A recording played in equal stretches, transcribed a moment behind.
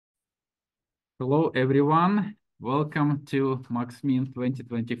Hello, everyone. Welcome to MACSMIN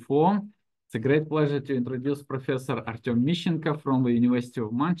 2024. It's a great pleasure to introduce Professor Artem Mishchenko from the University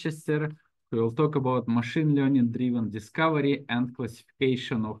of Manchester, who will talk about machine learning-driven discovery and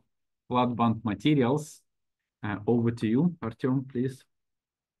classification of flat band materials. Over to you, Artem, please.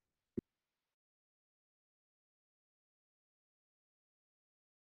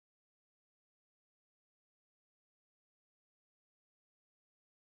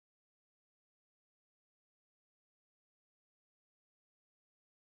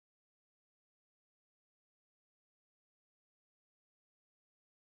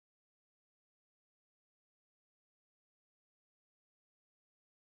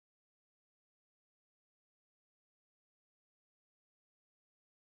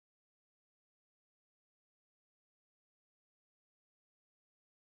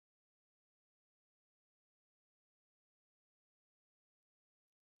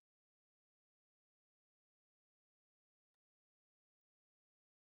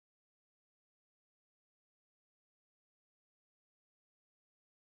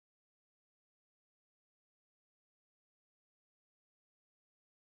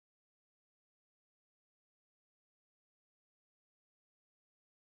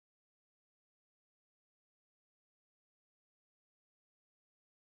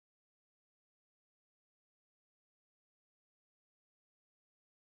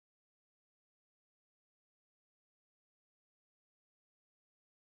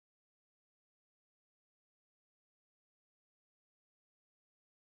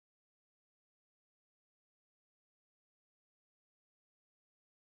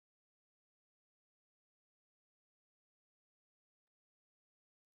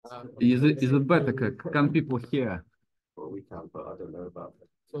 Is it better? Can people hear? Well, we can, but I don't know about it.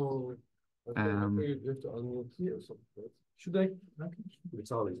 So I think you have to unmute here or something. Should I?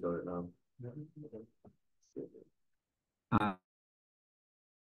 Vitaly's got it now.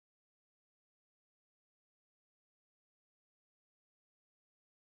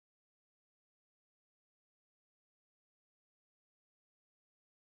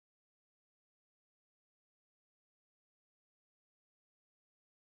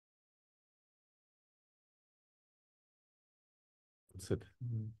 That's it.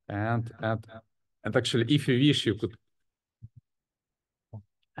 And actually, if you wish, you could.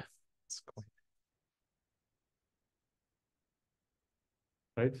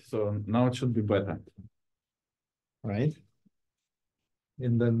 Right. So now it should be better. Right.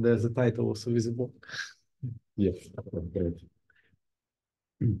 And then there's a title also visible. Yes. Great.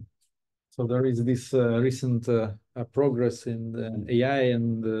 So there is this recent progress in the AI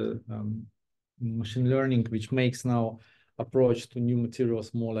and machine learning, which makes now approach to new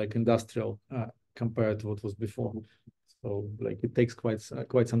materials more like industrial compared to what was before. So like it takes quite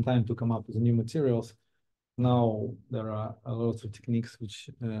some time to come up with new materials. Now there are a lot of techniques which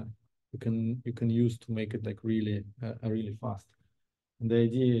you can use to make it like really fast. And the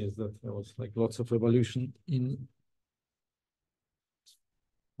idea is that there was like lots of evolution in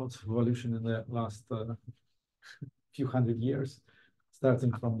the last few hundred years,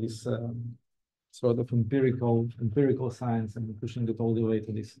 starting from this sort of empirical science and pushing it all the way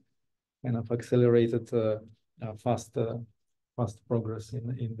to this kind of accelerated fast progress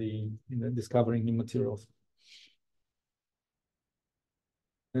in the discovering new materials.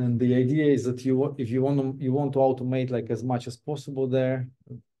 And the idea is that if you want to automate like as much as possible there,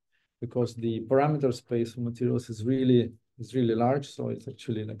 because the parameter space for materials is really large. So it's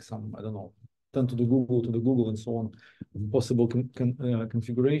actually like some, I don't know, 10 to the Google and so on, possible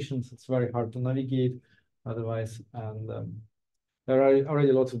configurations. It's very hard to navigate otherwise. And there are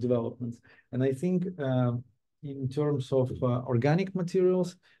already lots of developments. And I think in terms of organic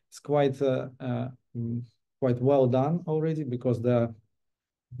materials, it's quite well done already, because there are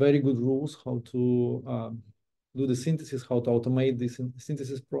very good rules how to do the synthesis, how to automate this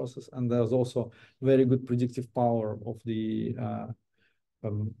synthesis process, and there's also very good predictive power of the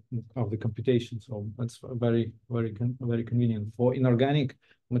computation. So that's very convenient for inorganic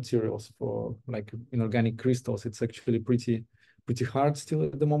materials. For like inorganic crystals, it's actually pretty hard still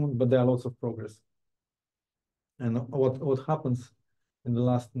at the moment, but there are lots of progress. And what happens in the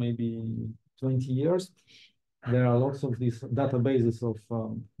last maybe 20 years? There are lots of these databases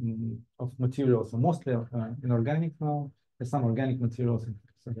of materials, mostly inorganic now. There's some organic materials,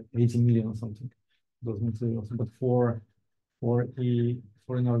 like 80 million or something, those materials. But for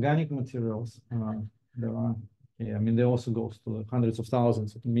inorganic materials, there are, I mean, they also goes to hundreds of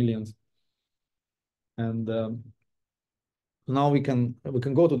thousands, of millions. And now we can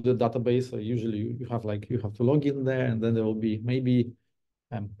go to the database. So usually you have to log in there, and then there will be maybe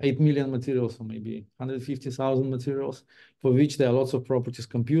 8 million materials, or maybe 150,000 materials, for which there are lots of properties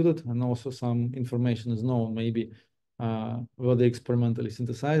computed, and also some information is known, maybe were they experimentally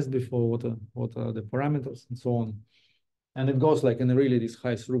synthesized before, what are the parameters, and so on. And it goes like in a really this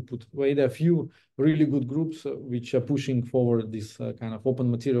high throughput way. There are a few really good groups which are pushing forward this kind of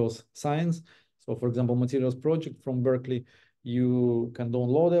open materials science. So for example, materials project from Berkeley, you can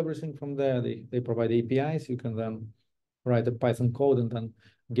download everything from there. They provide APIs. You can then write a Python code and then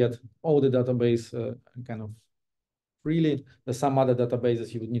get all the database kind of freely. There's some other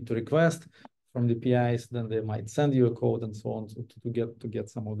databases you would need to request from the APIs. Then they might send you a code and so on to get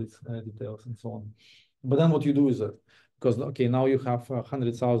some of these details and so on. But then what you do is that, because okay, now you have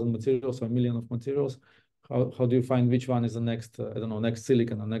 100,000 materials or 1 million of materials. How do you find which one is the next, I don't know, next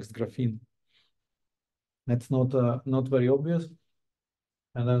silicon or next graphene? That's not very obvious.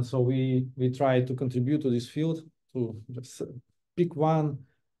 And then so we try to contribute to this field to just pick one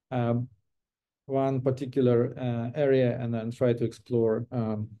particular area and then try to explore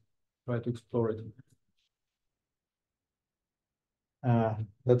it.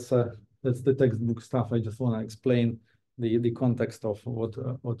 That's the textbook stuff. I just want to explain the context of what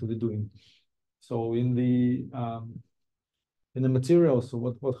we're doing. So in the materials, so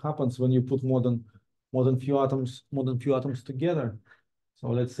what happens when you put more than few atoms together? So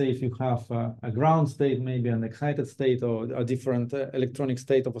let's say if you have a ground state, maybe an excited state, or a different electronic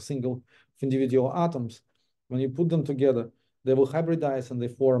state of a single individual atoms, when you put them together, they will hybridize and they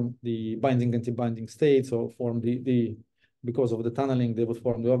form the binding anti-binding states, or form because of the tunneling, they will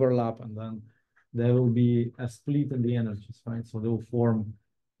form the overlap, and then there will be a split in the energies, right? So they will form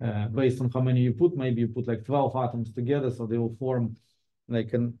based on how many you put. Maybe you put like 12 atoms together, so they will form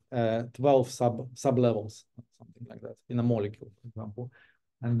like 12 sub levels, something like that, in a molecule, for example.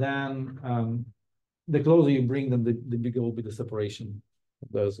 And then the closer you bring them, the bigger will be the separation.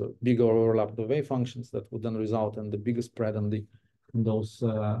 There's a bigger overlap of the wave functions that would then result in the bigger spread in those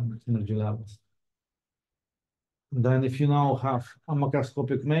energy levels. Then if you now have a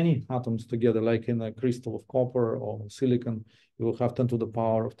macroscopic many atoms together, like in a crystal of copper or silicon, you will have 10 to the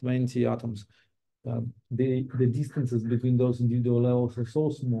power of 20 atoms. The distances between those individual levels are so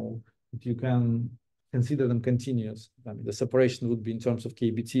small that you can consider them continuous. I mean, the separation would be in terms of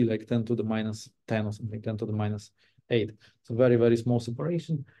kBt, like 10 to the minus 10 or something, 10 to the minus 8. It's a very, very small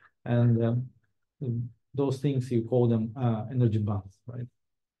separation. And those things, you call them energy bands, right?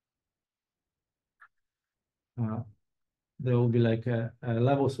 There will be like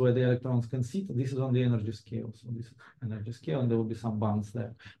levels where the electrons can sit. This is on the energy scale. So this is energy scale, and there will be some bands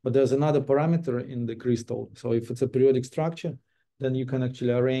there. But there's another parameter in the crystal. So if it's a periodic structure, then you can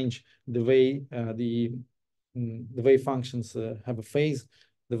actually arrange the way the wave functions have a phase,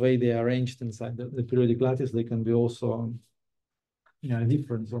 the way they are arranged inside the periodic lattice. They can be also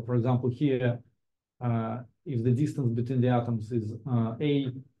different. So for example, here, if the distance between the atoms is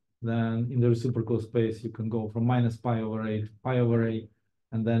a, then in the reciprocal space, you can go from minus pi over a to pi over a.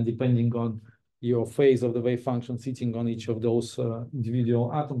 And then depending on your phase of the wave function sitting on each of those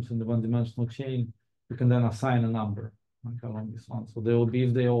individual atoms in the one-dimensional chain, you can then assign a number like along this one. So there will be,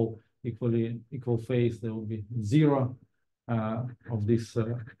 if they all equal phase, there will be 0 of this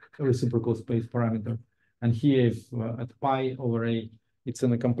reciprocal space parameter. And here, if at pi over a, it's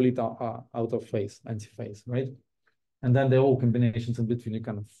in a complete out of phase, anti-phase, right? And then the all combinations in between, you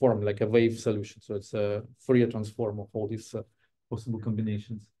kind of form like a wave solution. So it's a Fourier transform of all these possible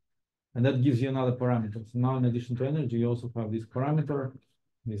combinations. And that gives you another parameter. So now in addition to energy, you also have this parameter,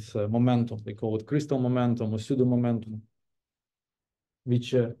 this momentum. We call it crystal momentum or pseudo momentum,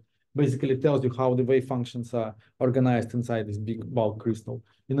 which basically tells you how the wave functions are organized inside this big bulk crystal.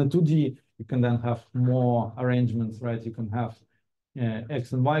 In a 2D, you can then have more arrangements, right? You can have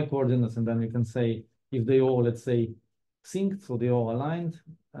X and Y coordinates, and then you can say, if they all, let's say, synced, so they all aligned.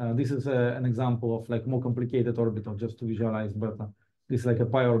 This is an example of like more complicated orbital, just to visualize better. This is like a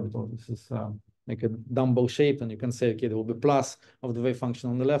pi orbital. This is like a dumbbell shape, and you can say, okay, there will be plus of the wave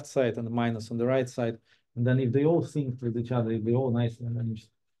function on the left side and the minus on the right side. And then if they all sync with each other, if they all nicely arranged,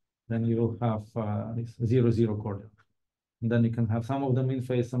 then you will have this 0, 0 coordinate. And then you can have some of them in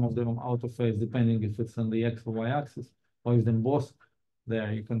phase, some of them out of phase, depending if it's on the X or Y axis, or if them both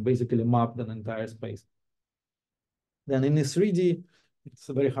there, you can basically map the entire space. Then in the 3D, it's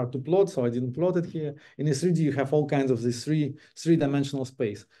very hard to plot, so I didn't plot it here. In the 3D, you have all kinds of this three-dimensional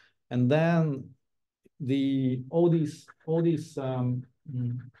space. And then all this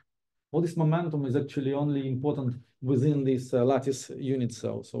momentum is actually only important within this lattice unit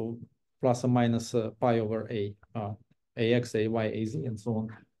cell. So plus or minus pi over a, ax, ay, az, and so on.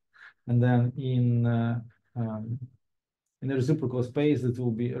 And then in a reciprocal space, it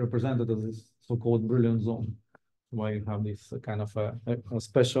will be represented as this so-called brilliant zone, where you have this kind of a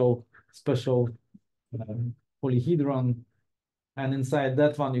special polyhedron. And inside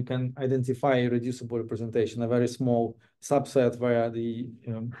that one, you can identify a reducible representation, a very small subset where the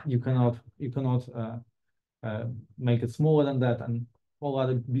you cannot make it smaller than that, and all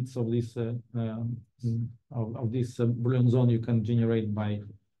other bits of this Boolean zone you can generate by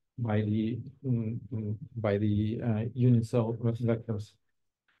the unit cell vectors.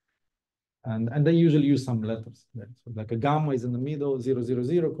 And they usually use some letters. So like a gamma is in the middle, 0, 0,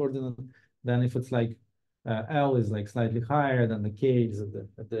 0 coordinate. Then if it's like L is like slightly higher, than the K is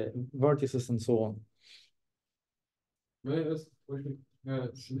at the vertices and so on. May I ask a question?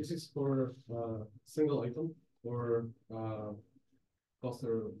 So this is for single item or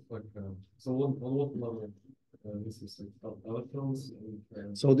cluster, like so on what level this is like electrons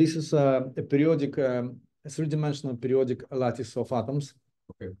and so this is a periodic a three-dimensional periodic lattice of atoms.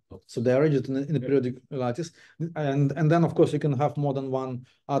 Okay. So they are arranged in a periodic lattice, and then of course you can have more than one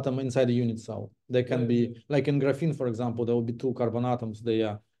atom inside a unit cell. They can be like in graphene, for example, there will be 2 carbon atoms. They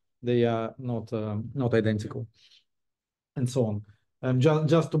are not identical, and so on.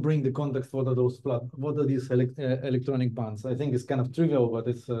 Just to bring the context, what are these electronic bands? I think it's kind of trivial, but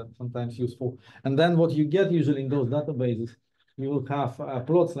it's sometimes useful. And then what you get usually in those databases, you will have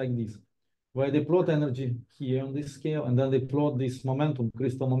plots like this, where they plot energy here on this scale, and then they plot this momentum,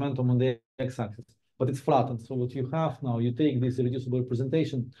 crystal momentum on the x-axis, but it's flattened. So what you have now, you take this reducible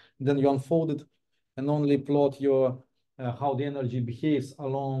representation, then you unfold it, and only plot your how the energy behaves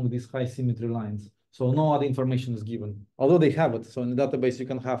along these high symmetry lines. So no other information is given, although they have it. So in the database, you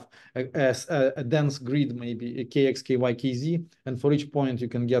can have a dense grid, maybe a kx, ky, kz, and for each point, you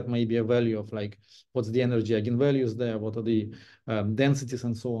can get maybe a value of like, what's the energy eigenvalues there, what are the densities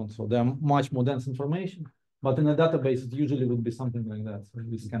and so on. So there are much more dense information, but in a database, it usually would be something like that, so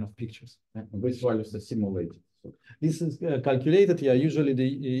these kind of pictures. And which values are simulated? So this is calculated. Yeah, usually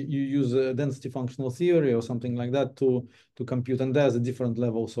you use a density functional theory or something like that to compute, and there's different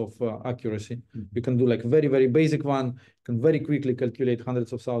levels of accuracy. You can do like very, very basic one. You can very quickly calculate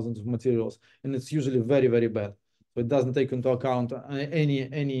hundreds of thousands of materials, and it's usually very, very bad. So it doesn't take into account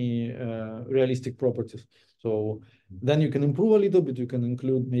any realistic properties. So then you can improve a little bit. You can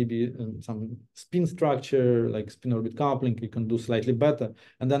include maybe some spin structure, like spin orbit coupling. You can do slightly better.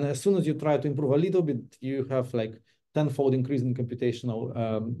 And then as soon as you try to improve a little bit, you have like 10-fold increase in computational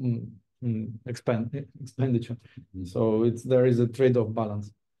expenditure. So there is a trade-off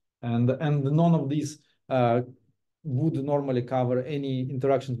balance. And none of these would normally cover any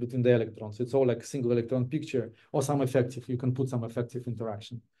interactions between the electrons. It's all like a single electron picture or some effective. You can put some effective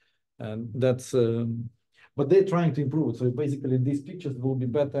interaction. And that's... but they're trying to improve it. So basically these pictures will be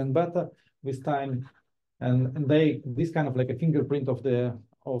better and better with time. And this kind of like a fingerprint of the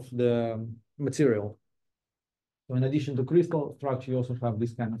material. So in addition to crystal structure, you also have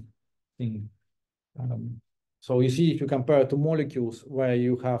this kind of thing. So you see, if you compare to molecules where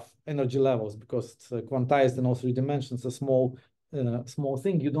you have energy levels, because it's quantized in all 3 dimensions, a small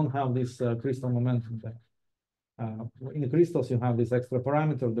thing, you don't have this crystal momentum there. In the crystals, you have this extra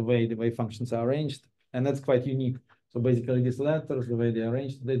parameter, the way wave functions are arranged. And that's quite unique. So basically, these letters, the way they are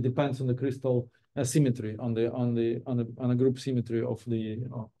arranged, they depends on the crystal symmetry, on the group symmetry of the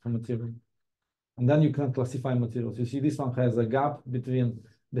material. And then you can classify materials. You see, this one has a gap between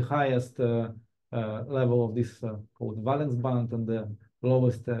the highest level of this called valence band and the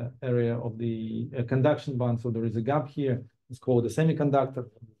lowest area of the conduction band. So there is a gap here. It's called a semiconductor.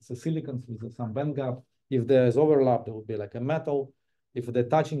 It's a silicon with some band gap. If there is overlap, there will be like a metal. If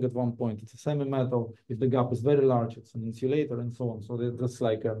they're touching at one point, it's a semi-metal. If the gap is very large, it's an insulator and so on. So that's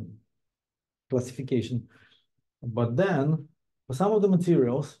like a classification. But then for some of the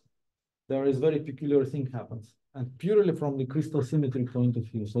materials, there is very peculiar thing happens, and purely from the crystal symmetry point of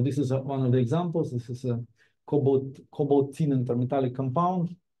view. So this is one of the examples. This is a cobalt tin intermetallic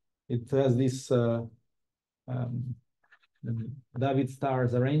compound. It has this David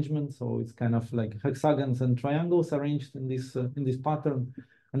stars arrangement, so it's kind of like hexagons and triangles arranged in this pattern.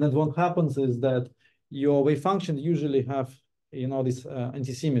 And then what happens is that your wave function usually have this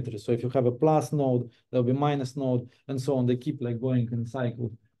anti-symmetry. So if you have a plus node, there'll be minus node, and so on. They keep like going in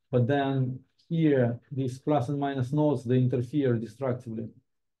cycle. But then here, these plus and minus nodes, they interfere destructively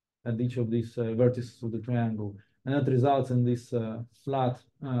at each of these vertices of the triangle, and that results in this flat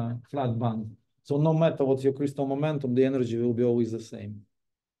band. So no matter what's your crystal momentum, the energy will be always the same.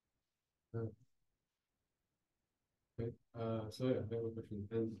 Okay. So yeah, I have a question.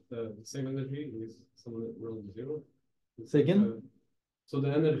 And the same energy is somewhere around 0. Say again? So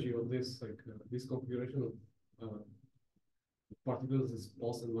the energy of this, like this configuration of particles is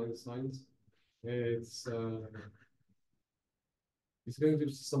plus and minus signs. It's going to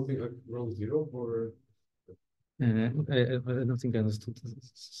be something like around 0 or. I don't think I understood.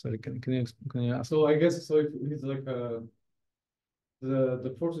 Sorry, can you ask? So I guess so. If it's like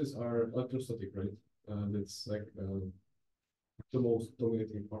the forces are electrostatic, right? It's like the most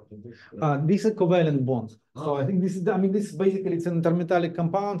dominating part of this. These are covalent bonds. So I think this is, I mean, this is basically, it's an intermetallic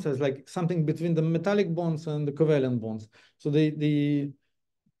compound. So it's like something between the metallic bonds and the covalent bonds. So there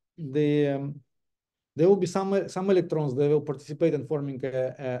will be some electrons that will participate in forming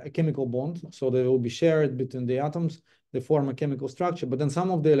a chemical bond. So they will be shared between the atoms. They form a chemical structure. But then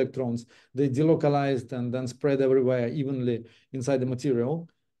some of the electrons, they delocalized and then spread everywhere evenly inside the material.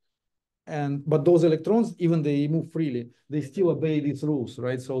 But those electrons, even they move freely, they still obey these rules,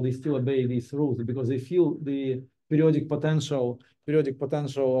 right? So they still obey these rules because they feel the periodic potential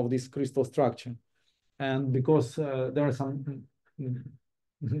of this crystal structure. And because there are some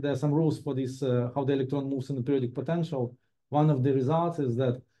rules for this, how the electron moves in the periodic potential. One of the results is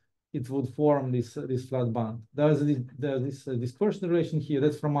that it would form this flat band. There's this dispersion relation here.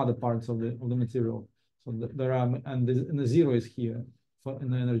 That's from other parts of the material. So there are, and the 0 is here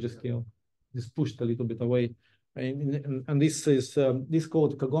in the energy scale. This pushed a little bit away, and this is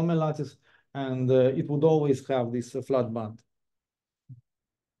called Kagome lattice, and it would always have this flat band.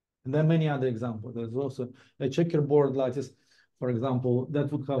 And there are many other examples. There's also a checkerboard lattice, for example, that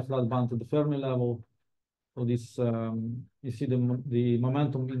would have flat band at the Fermi level. So this, you see the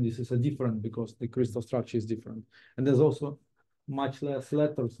momentum indices are different because the crystal structure is different. And there's also much less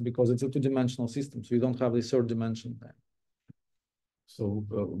letters because it's a two-dimensional system, so you don't have the third dimension there. So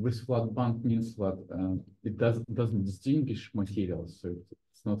this flat band means that it doesn't distinguish materials, so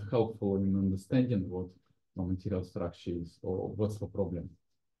it's not helpful in understanding what the material structure is, or what's the problem.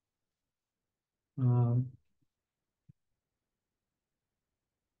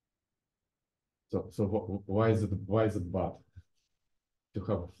 So why is it bad to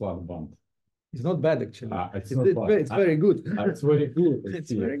have a flat band? It's not bad actually. It's very good. It's very good.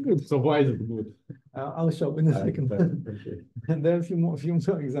 It's very good. So why is it good? I'll show in a second. Okay. And there are a few more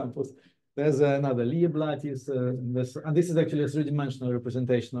examples. There's another Lieb lattice, and this is actually a three-dimensional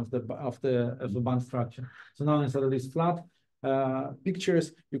representation of the band structure. So now instead of these flat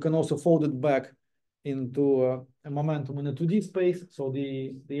pictures, you can also fold it back into a momentum in a 2D space. So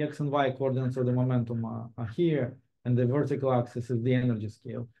the x and y coordinates of the momentum are here, and the vertical axis is the energy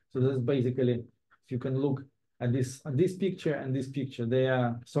scale. So that's basically, if you can look at this picture and this picture, they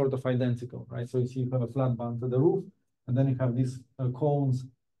are sort of identical, right? So you have a flat band to the roof, and then you have these cones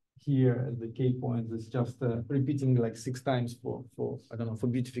here at the K point. It's just repeating like 6 times for I don't know, for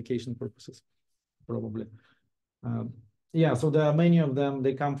beautification purposes, probably. Yeah, so there are many of them.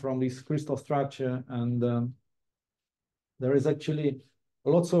 They come from this crystal structure, and there is actually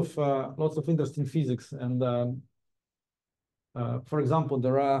lots of interesting physics. And for example,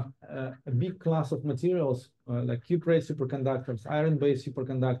 there are a big class of materials like cuprate superconductors, iron-based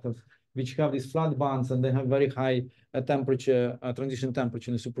superconductors, which have these flat bands, and they have very high temperature, transition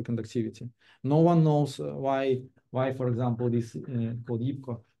temperature in the superconductivity. No one knows why, for example, this called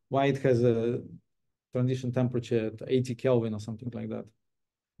IPCO, why it has a transition temperature at 80 Kelvin or something like that.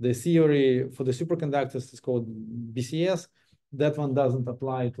 The theory for the superconductors is called BCS. That one doesn't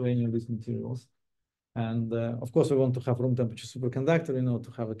apply to any of these materials. And of course, we want to have room temperature superconductor, you know, to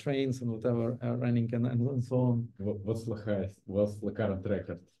have trains and whatever running and so on. What's the current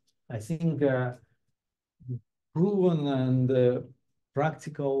record? I think proven and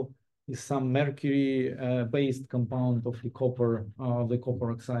practical is some mercury-based compound of the copper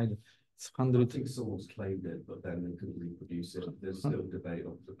oxide. It's 100. I think someone's claimed it, but then they couldn't reproduce it. There's still debate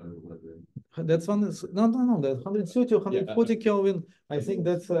over whether. That's one is no. That's 130 or 140 Kelvin. I think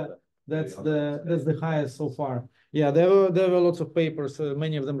that's the highest so far. Yeah, there were lots of papers.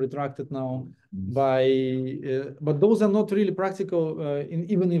 Many of them retracted now but those are not really practical,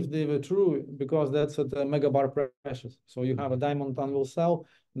 even if they were true, because that's at megabar pressures. So you have a diamond anvil cell,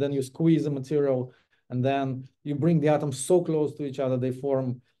 then you squeeze the material, and then you bring the atoms so close to each other they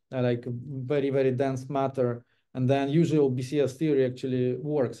form like very, very dense matter. And then usually BCS theory actually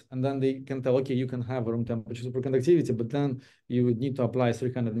works. And then they can tell, okay, you can have room temperature superconductivity, but then you would need to apply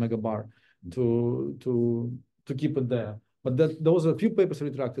 300 megabar to keep it there. But those are a few papers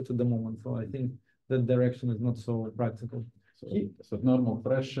retracted at the moment. So I think that direction is not so practical. So normal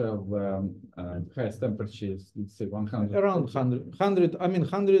pressure, highest temperature is, let's say, 100. Around 100. I mean,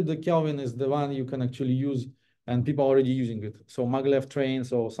 100 Kelvin is the one you can actually use and people are already using it. So maglev trains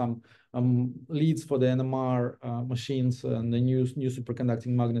or some leads for the NMR machines and the new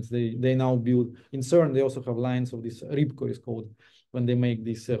superconducting magnets, they now build. In CERN, they also have lines of this RIPCO is called, when they make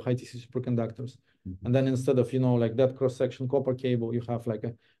these high TC superconductors. And then instead of, like that cross-section copper cable, you have like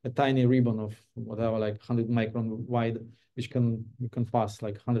a tiny ribbon of whatever, like 100 micron wide, which you can pass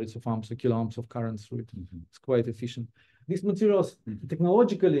like hundreds of amps or kiloamps of current through it. It's quite efficient. These materials,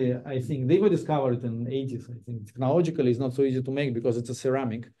 technologically, I think they were discovered in the 80s. I think technologically it's not so easy to make because it's a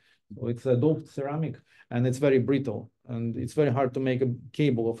ceramic. So it's a doped ceramic and it's very brittle, and it's very hard to make a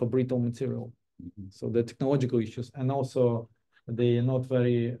cable of a brittle material. So the technological issues, and also they are not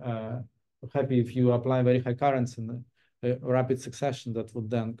very happy if you apply very high currents in a rapid succession that would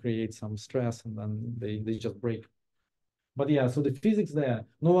then create some stress, and then they just break. But yeah, so the physics there,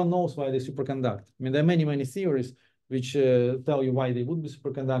 no one knows why they superconduct. I mean, there are many theories which tell you why they would be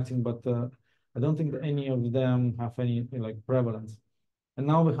superconducting, but I don't think that any of them have any like prevalence. And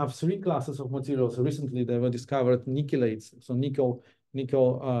now we have 3 classes of materials. Recently, they were discovered nickelates, so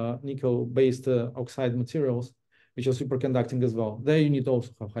nickel-based oxide materials, which are superconducting as well. There you need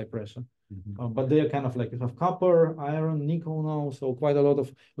also have high pressure. But they are kind of like you have copper, iron, nickel now, so quite a lot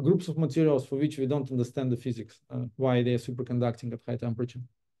of groups of materials for which we don't understand the physics, why they are superconducting at high temperature.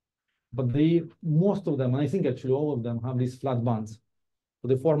 But most of them, and I think actually all of them, have these flat bands. So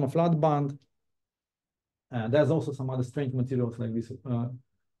they form a flat band. There's also some other strange materials like this,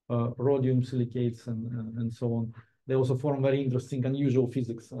 rhodium silicates and so on. They also form very interesting, unusual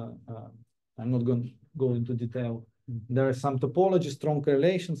physics. I'm not going to go into detail. There are some topology, strong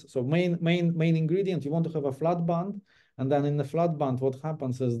correlations. So main ingredient, you want to have a flat band. And then in the flat band, what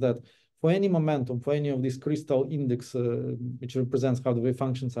happens is that for any momentum, for any of these crystal index, which represents how the wave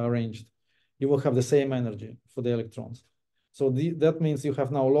functions are arranged, you will have the same energy for the electrons. So that means you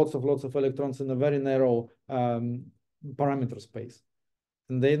have now lots of electrons in a very narrow parameter space.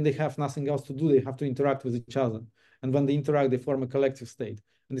 And then they have nothing else to do. They have to interact with each other. And when they interact, they form a collective state.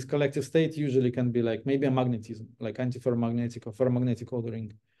 And this collective state usually can be like maybe a magnetism, like antiferromagnetic or ferromagnetic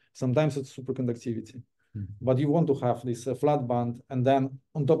ordering. Sometimes it's superconductivity. But you want to have this flat band, and then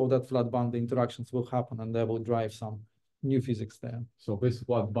on top of that flat band, the interactions will happen, and they will drive some new physics there. So this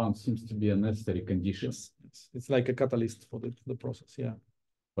flat band seems to be a necessary condition. Yes, it's like a catalyst for the process, yeah.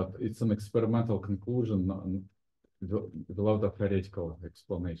 But it's an experimental conclusion without a theoretical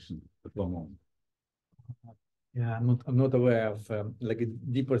explanation at the moment. Yeah, I'm not aware of like a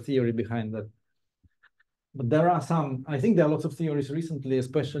deeper theory behind that. But there are some, I think there are lots of theories recently,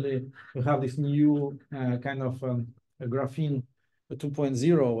 especially we have this new kind of graphene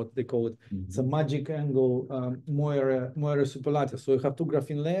 2.0, what they call it. It's a magic angle Moire superlattice. So you have 2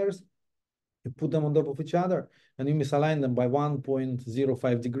 graphene layers, you put them on top of each other, and you misalign them by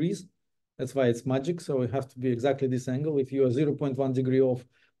 1.05 degrees. That's why it's magic. So it has to be exactly this angle. If you are 0.1 degree off,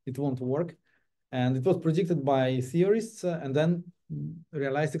 it won't work. And it was predicted by theorists and then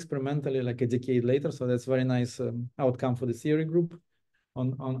realized experimentally like a decade later. So that's very nice outcome for the theory group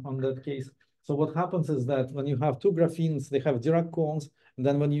on that case. So what happens is that when you have 2 graphenes, they have Dirac cones, and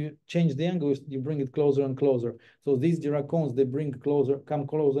then when you change the angle, you bring it closer and closer. So these Dirac cones, they come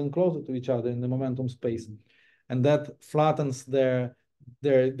closer and closer to each other in the momentum space. And that flattens the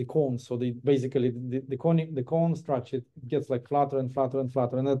cones. So basically the cone structure gets like flatter and flatter and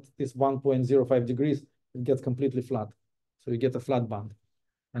flatter. And at this 1.05 degrees, it gets completely flat. So you get a flat band.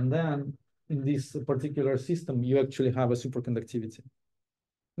 And then in this particular system, you actually have a superconductivity.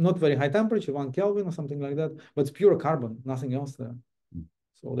 Not very high temperature, 1 Kelvin or something like that, but it's pure carbon, nothing else there.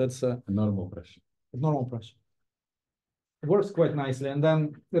 So that's a normal pressure. Normal pressure. It works quite nicely. And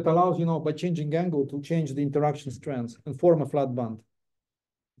then it allows, by changing angle to change the interaction strengths and form a flat band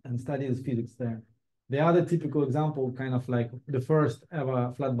and study the physics there. The other typical example, kind of like the first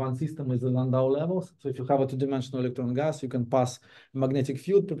ever flat band system, is the Landau levels. So if you have a 2-dimensional electron gas, you can pass a magnetic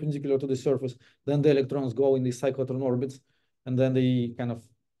field perpendicular to the surface. Then the electrons go in these cyclotron orbits, and then they kind of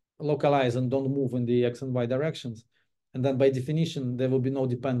localize and don't move in the X and Y directions. And then by definition, there will be no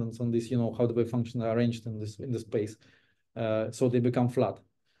dependence on this, how the wave functions are arranged in the space. So they become flat.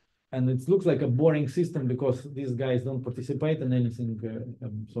 And it looks like a boring system because these guys don't participate in anything.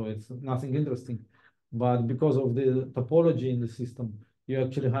 So it's nothing interesting. But because of the topology in the system, you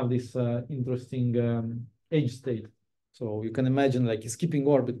actually have this interesting edge state. So you can imagine like a skipping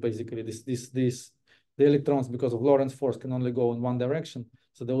orbit, basically. The electrons, because of Lorentz force, can only go in one direction.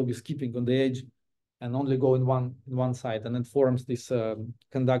 So they will be skipping on the edge and only go in one side. And it forms this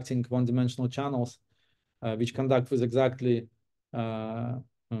conducting one-dimensional channels, which conduct with exactly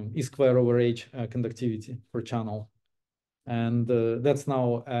E² over H conductivity per channel. And that's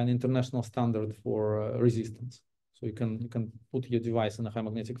now an international standard for resistance. So you can put your device in a high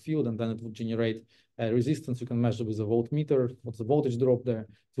magnetic field, and then it will generate a resistance. You can measure with a voltmeter what's the voltage drop there.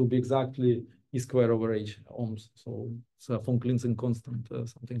 It will be exactly E square over H ohms. So it's a von Clinton constant,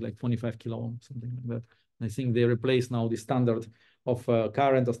 something like 25 kilo ohms, something like that. And I think they replace now the standard of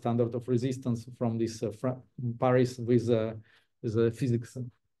current or standard of resistance from this Paris with physics,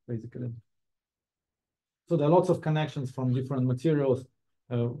 basically. So there are lots of connections from different materials,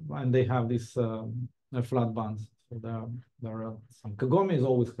 and they have these flat bands. So there are some Kagomis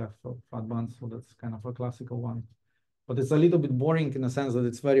always have flat bands, so that's kind of a classical one. But it's a little bit boring in the sense that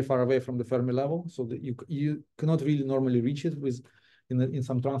it's very far away from the Fermi level, so that you cannot really normally reach it with in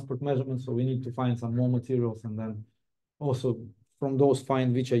some transport measurements. So we need to find some more materials, and then also from those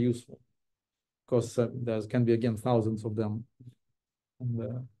find which are useful, because there can be again thousands of them,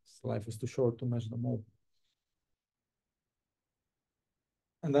 and life is too short to measure them all.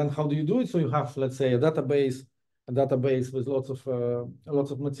 And then how do you do it? So you have, let's say, a database with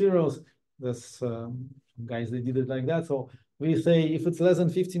lots of materials. There's guys, they did it like that. So we say if it's less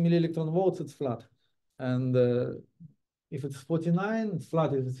than 50 milli-electron volts, it's flat. And if it's 49, it's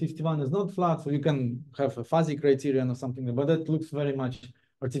flat. If it's 51, it's not flat. So you can have a fuzzy criterion or something, but that looks very much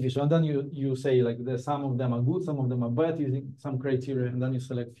artificial. And then you say like some of them are good, some of them are bad using some criteria, and then you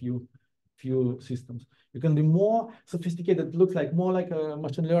select few systems. You can be more sophisticated. It looks like more like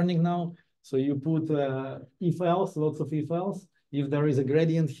machine learning now. So you put if-else, lots of if-else. If there is a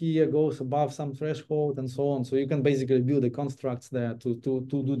gradient here, goes above some threshold and so on. So you can basically build the constructs there to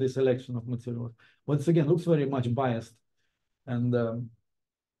do the selection of materials. Once again, looks very much biased and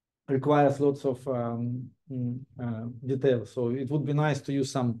requires lots of details. So it would be nice to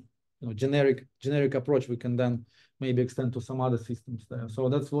use some generic approach. We can then maybe extend to some other systems there. So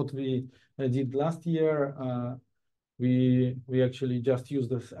that's what we did last year. We actually just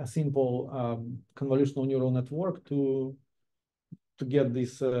used a simple convolutional neural network to get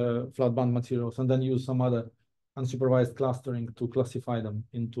these flat band materials, and then use some other unsupervised clustering to classify them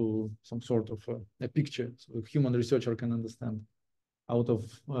into some sort of a picture, so a human researcher can understand out of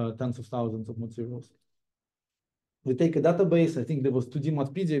tens of thousands of materials. We take a database. I think there was 2D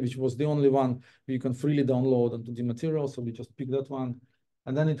Matpedia, which was the only one you can freely download on 2D materials. So we just pick that one.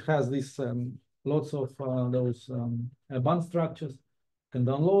 And then it has this lots of those band structures. You can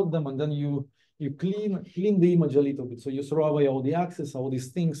download them, and then you clean the image a little bit. So you throw away all the access, all these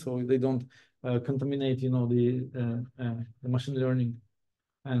things, so they don't contaminate, the machine learning,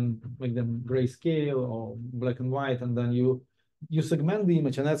 and make them grayscale or black and white. And then you segment the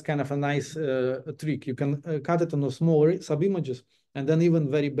image, and that's kind of a nice trick. You can cut it on a smaller sub-images, and then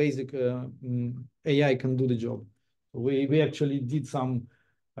even very basic AI can do the job. We actually did some,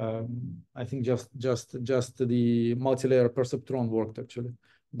 I think just the multi-layer perceptron worked actually,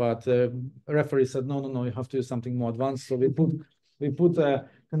 but referee said no, you have to use something more advanced. So we put a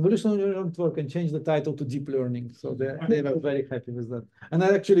convolutional neural network and changed the title to deep learning. So they were very happy with that. And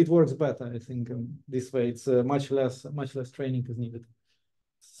actually it works better, I think, this way. It's much less training is needed.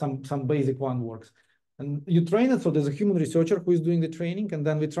 Some basic one works. And you train it, so there's a human researcher who is doing the training, and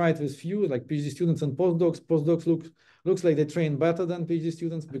then we try it with few, like PhD students and postdocs. Postdocs looks like they train better than PhD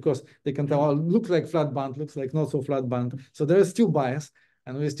students, because they can tell, looks like flat band, looks like not so flat band. So there is still bias,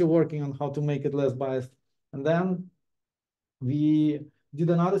 and we're still working on how to make it less biased. And then we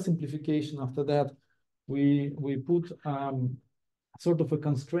did another simplification after that. We put sort of a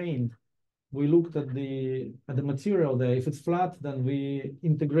constraint. We looked at the material there. If it's flat, then we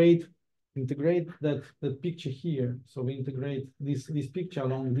integrate that picture here. So we integrate this picture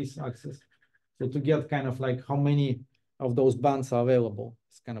along this axis. So to get kind of like how many of those bands are available.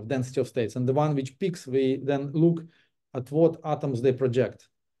 It's kind of density of states. And the one which picks, we then look at what atoms they project.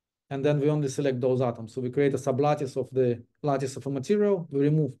 And then we only select those atoms. So we create a sublattice of the lattice of a material.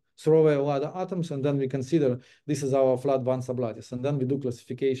 We throw away all other atoms, and then we consider this is our flat band sublattice. And then we do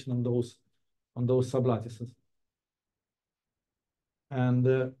classification on those sublattices. And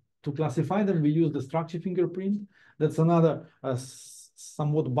to classify them, we use the structure fingerprint. That's another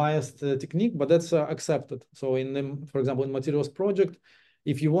somewhat biased technique, but that's accepted. So for example, in materials project,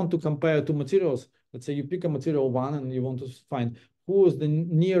 if you want to compare two materials, let's say you pick a material one and you want to find who is the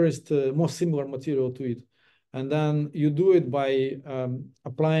nearest, most similar material to it. And then you do it by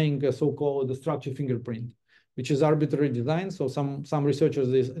applying a so-called structure fingerprint, which is arbitrary design. So some researchers,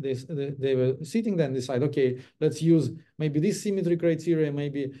 they were sitting there and decide, okay, let's use maybe this symmetry criteria,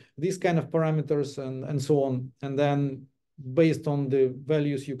 maybe this kind of parameters, and so on. And then based on the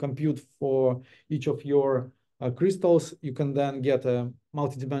values you compute for each of your crystals, you can then get a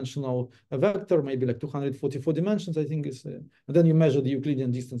multidimensional vector, maybe like 244 dimensions, I think is, and then you measure the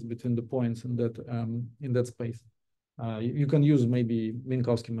Euclidean distance between the points in that space. You can use maybe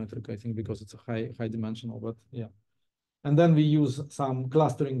Minkowski metric, I think, because it's a high dimensional, but yeah. And then we use some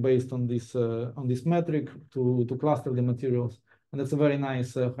clustering based on this metric to cluster the materials. And that's a very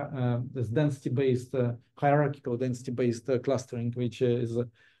nice this density-based, hierarchical density-based clustering, which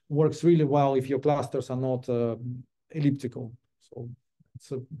works really well if your clusters are not elliptical. So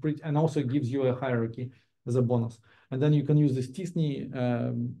it's and also gives you a hierarchy as a bonus. And then you can use this t-SNE,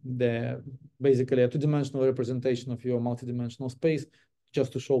 basically a two-dimensional representation of your multidimensional space,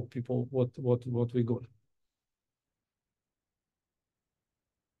 just to show people what we got.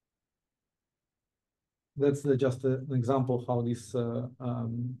 That's just an example how this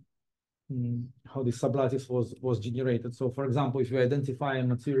sublattice was generated. So, for example, if you identify a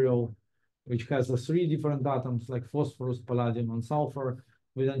material which has 3 different atoms like phosphorus, palladium, and sulfur,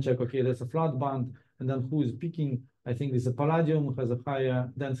 we then check, okay, that's a flat band, and then who is picking? I think this palladium has a higher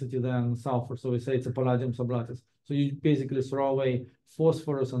density than sulfur, so we say it's a palladium sublattice. So you basically throw away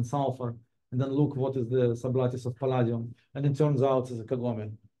phosphorus and sulfur, and then look what is the sublattice of palladium, and it turns out it's a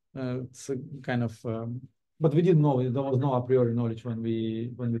conglomerate. It's a kind of, but we didn't know. There was no a priori knowledge when we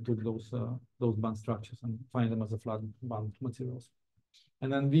took those band structures and find them as a flat band materials.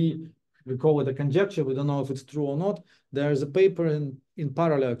 And then we call it a conjecture. We don't know if it's true or not. There is a paper in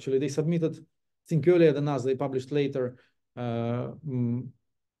parallel. Actually, they submitted, I think earlier than us. They published later in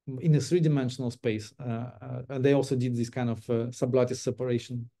a 3-dimensional space, and they also did this kind of sublattice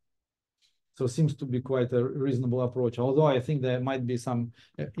separation. So it seems to be quite a reasonable approach, although I think there might be some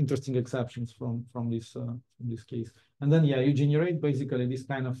interesting exceptions from this case. And then, yeah, you generate basically this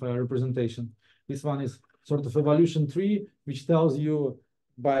kind of representation. This one is sort of evolution tree, which tells you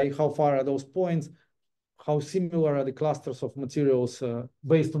by how far are those points, how similar are the clusters of materials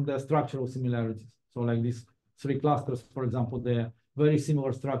based on their structural similarities. So like these 3 clusters, for example, they're very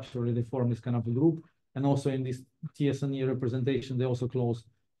similar structurally. They form this kind of a group. And also in this t-SNE representation, they also close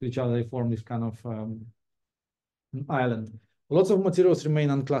to each other. They form this kind of island. Lots of materials remain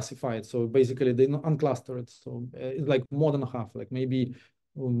unclassified. So basically they uncluster it. So it's like more than half, like maybe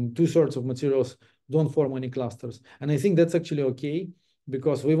 2/3 of materials don't form any clusters. And I think that's actually okay,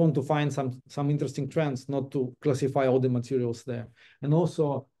 because we want to find some interesting trends, not to classify all the materials there. And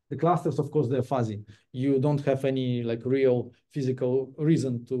also the clusters, of course, they're fuzzy. You don't have any like real physical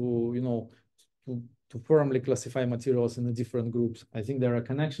reason to, you know, to firmly classify materials in the different groups. I think there are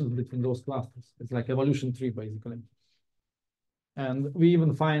connections between those clusters. It's like evolution tree, basically. And we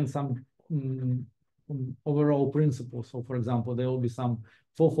even find some overall principles. So for example, there will be some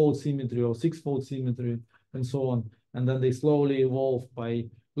 4-fold symmetry or 6-fold symmetry and so on. And then they slowly evolve by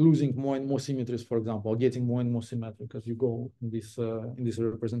losing more and more symmetries, for example, or getting more and more symmetric as you go in this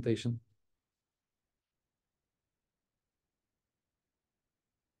representation.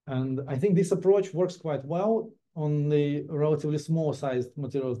 And I think this approach works quite well on the relatively small sized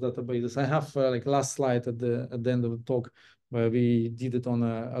materials databases. I have like last slide at the end of the talk where we did it on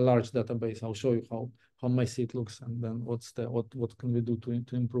a large database. I'll show you how messy it looks, and then what can we do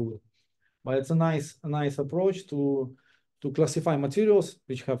to improve it. But it's a nice approach to classify materials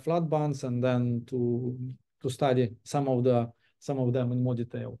which have flat bands, and then to study some of them in more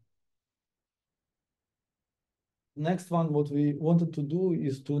detail. Next one, what we wanted to do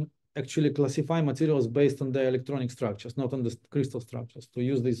is to actually classify materials based on their electronic structures, not on the crystal structures, to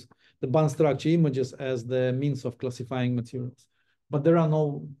use the band structure images as the means of classifying materials. But there are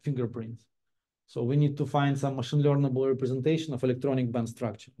no fingerprints. So we need to find some machine learnable representation of electronic band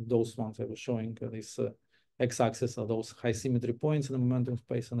structure. Those ones I was showing, this x-axis are those high symmetry points in the momentum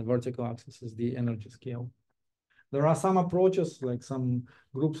space, and the vertical axis is the energy scale. There are some approaches, like some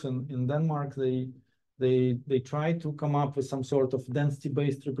groups in Denmark, they try to come up with some sort of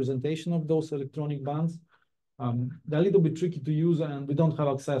density-based representation of those electronic bands. They're a little bit tricky to use, and we don't have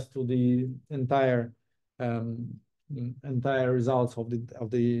access to the entire results of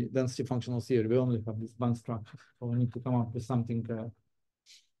the density functional theory. We only have this band structure, so we need to come up with something.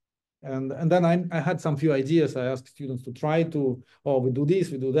 And then I had some few ideas. I asked students to try to, oh, we do this,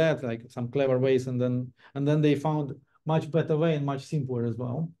 we do that, like some clever ways, and then they found much better way and much simpler as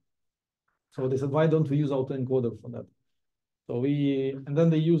well. So they said, why don't we use autoencoder for that? So and then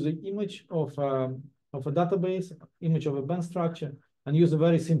they use the image of a database, image of a band structure, and use a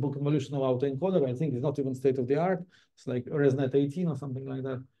very simple convolutional autoencoder. I think it's not even state of the art. It's like ResNet 18 or something like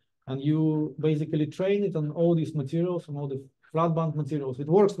that. And you basically train it on all these materials, on all the flat band materials. It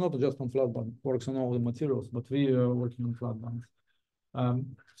works not just on flat band, it works on all the materials, but we are working on flat bands.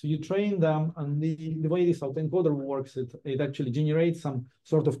 So you train them, and the way this autoencoder works, it actually generates some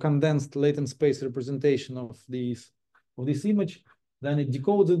sort of condensed latent space representation of this image. Then it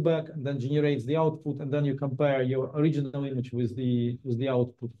decodes it back and then generates the output, and then you compare your original image with the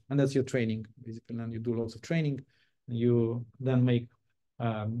output, and that's your training basically. And you do lots of training, and you then make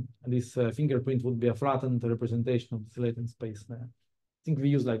this fingerprint would be a flattened representation of this latent space there. I think we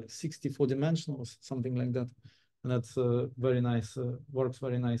use like 64 dimensionals, something like that. And that's very nice, works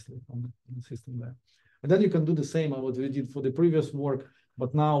very nicely on the system there. And then you can do the same what we did for the previous work,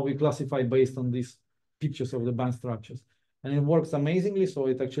 but now we classify based on these pictures of the band structures. And it works amazingly. So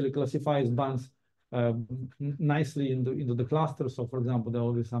it actually classifies bands nicely into the clusters. So for example, there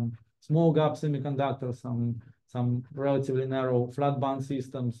will be some small gap semiconductors, some relatively narrow flat band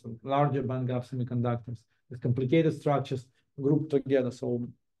systems, larger band gap semiconductors with complicated structures grouped together. So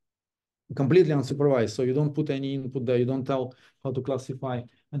completely unsupervised. So you don't put any input there. You don't tell how to classify.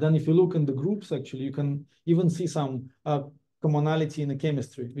 And then if you look in the groups, actually, you can even see some commonality in the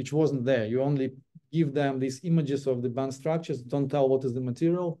chemistry, which wasn't there. You only give them these images of the band structures, don't tell what is the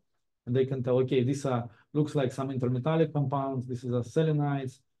material, and they can tell, okay, this looks like some intermetallic compounds. This is a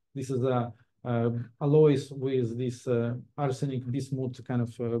selenides. This is a alloys with this arsenic bismuth kind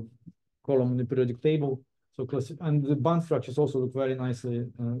of column in the periodic table. So and the band structures also look very nicely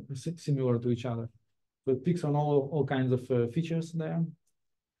similar to each other. So it picks on all kinds of features there.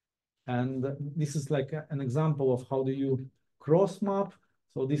 And this is like an example of how do you cross map.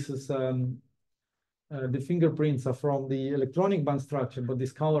 So this is the fingerprints are from the electronic band structure, but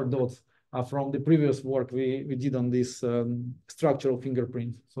these color dots are from the previous work we did on this structural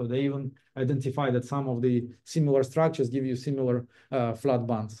fingerprints. So they even identify that some of the similar structures give you similar flat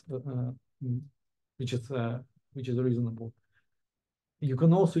bands. Which is reasonable. You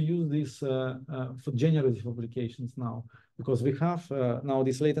can also use this for generative applications now, because we have now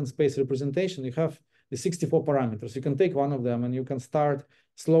this latent space representation. You have the 64 parameters. You can take one of them and you can start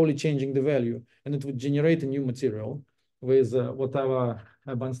slowly changing the value, and it would generate a new material with whatever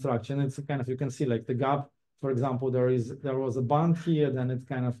band structure. And it's kind of, you can see like the gap, for example, there was a band here, then it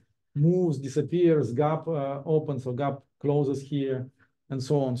kind of moves, disappears, gap opens, so gap closes here, and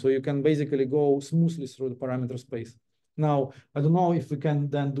so on. So you can basically go smoothly through the parameter space. Now, I don't know if we can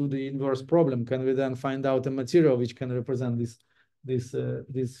then do the inverse problem. Can we then find out a material which can represent this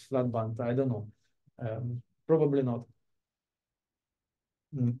flat band? I don't know. Probably not.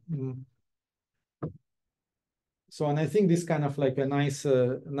 So, and I think this kind of like a nice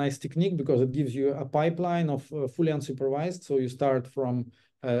technique, because it gives you a pipeline of fully unsupervised. So you start from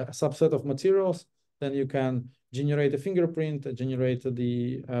a subset of materials, then you can generate a fingerprint, generate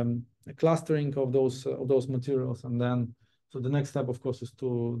the clustering of those materials, and then so the next step, of course, is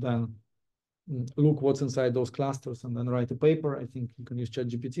to then look what's inside those clusters and then write a paper. I think you can use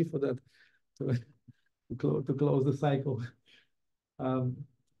ChatGPT for that to close the cycle.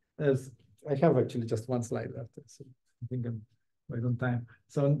 As I have actually just one slide left, so I think I'm right on time.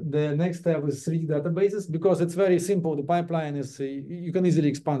 So the next step is 3D databases, because it's very simple. The pipeline is, you can easily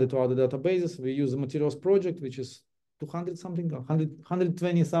expand it to other databases. We use the materials project, which is 200 something,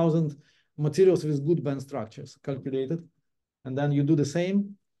 120,000 materials with good band structures calculated. And then you do the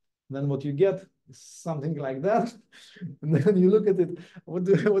same. Then what you get is something like that. And then you look at it, what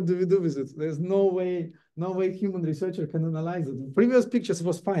do we do with it? There's no way human researcher can analyze it. The previous pictures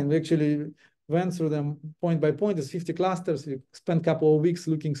was fine. We actually went through them point by point. It's 50 clusters. We spent a couple of weeks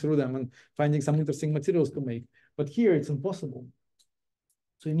looking through them and finding some interesting materials to make. But here it's impossible.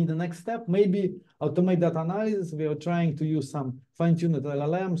 So you need the next step, maybe automate that analysis. We are trying to use some fine-tuned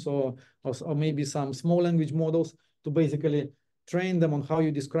LLMs or maybe some small language models to basically train them on how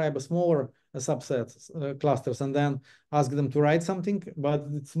you describe a smaller subset clusters, and then ask them to write something. But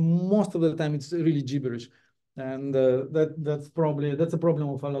it's most of the time it's really gibberish. And that's a problem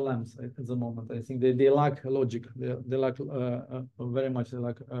of LLMs at the moment. I think they lack logic. They lack very much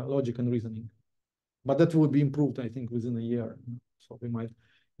logic and reasoning. But that will be improved, I think, within a year. So we might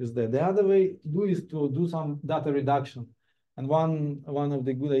use that. The other way is to do some data reduction. And one of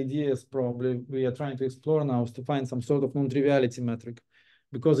the good ideas probably we are trying to explore now is to find some sort of non-triviality metric.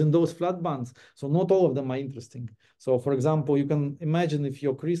 Because in those flat bands, so not all of them are interesting. So for example, you can imagine if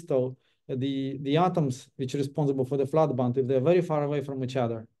your crystal, the atoms which are responsible for the flat band, if they're very far away from each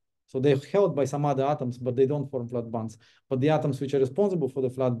other, so they're held by some other atoms, but they don't form flat bands. But the atoms which are responsible for the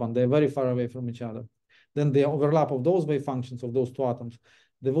flat band, they're very far away from each other. Then the overlap of those wave functions of those two atoms,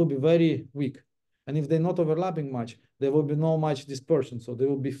 they will be very weak. And if they're not overlapping much, there will be no much dispersion. So there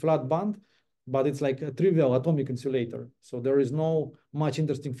will be flat band, but it's like a trivial atomic insulator. So there is no much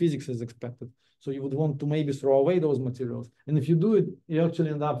interesting physics as expected. So you would want to maybe throw away those materials. And if you do it, you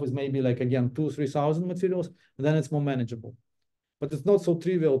actually end up with maybe like, again, 2,000-3,000 materials, and then it's more manageable. But it's not so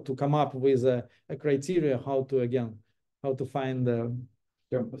trivial to come up with a criteria how to find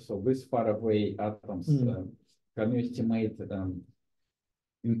So with far away atoms, can you estimate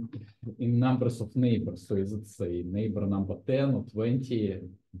in numbers of neighbors? So is it, say, neighbor number 10 or 20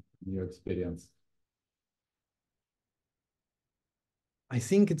 in your experience? I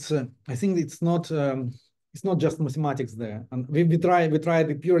think it's not just mathematics there, and we tried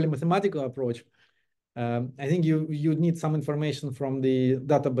the purely mathematical approach. I think you need some information from the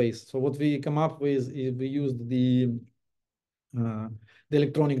database. So what we come up with is we used the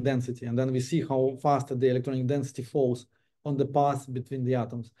electronic density, and then we see how fast the electronic density falls on the path between the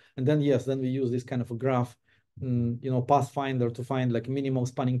atoms. And then then we use this kind of a graph, pathfinder, to find like minimal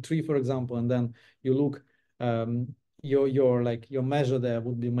spanning tree, for example. And then you look, your measure there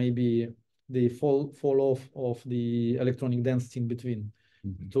would be maybe the fall off of the electronic density in between.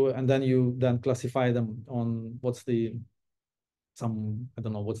 And then you classify them on what's the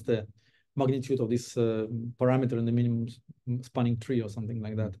magnitude of this parameter in the minimum spanning tree or something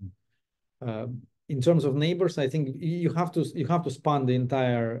like that. In terms of neighbors, I think you have to span the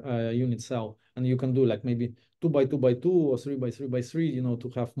entire unit cell, and you can do like maybe 2 by 2 by 2 or 3 by 3 by 3, to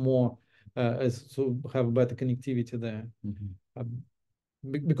have more so have better connectivity there.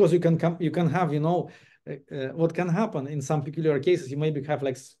 Because you can have, what can happen in some peculiar cases, you maybe have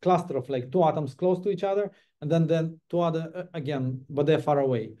like cluster of like 2 atoms close to each other, and then 2 other again, but they're far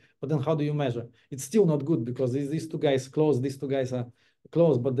away. But then how do you measure? It's still not good, because these 2 guys close, these 2 guys are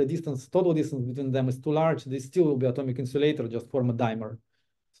close, but the total distance between them is too large. They still will be atomic insulator, just form a dimer.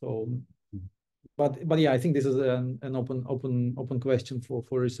 So, but yeah, I think this is an open question for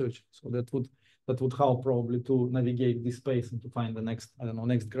research. So that would help probably to navigate this space and to find the next,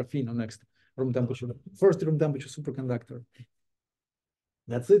 next graphene or next first room temperature superconductor.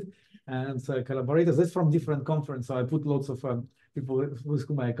 That's it. And so collaborators, that's from different conferences. So I put lots of people with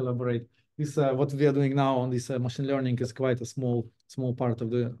whom I collaborate. This what we are doing now on this machine learning is quite a small part of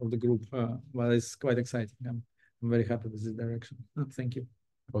the group, but it's quite exciting. I'm very happy with this direction. Thank you.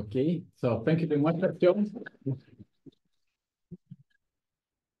 Okay, so thank you very much, Artem.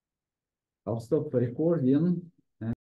 I'll stop the recording.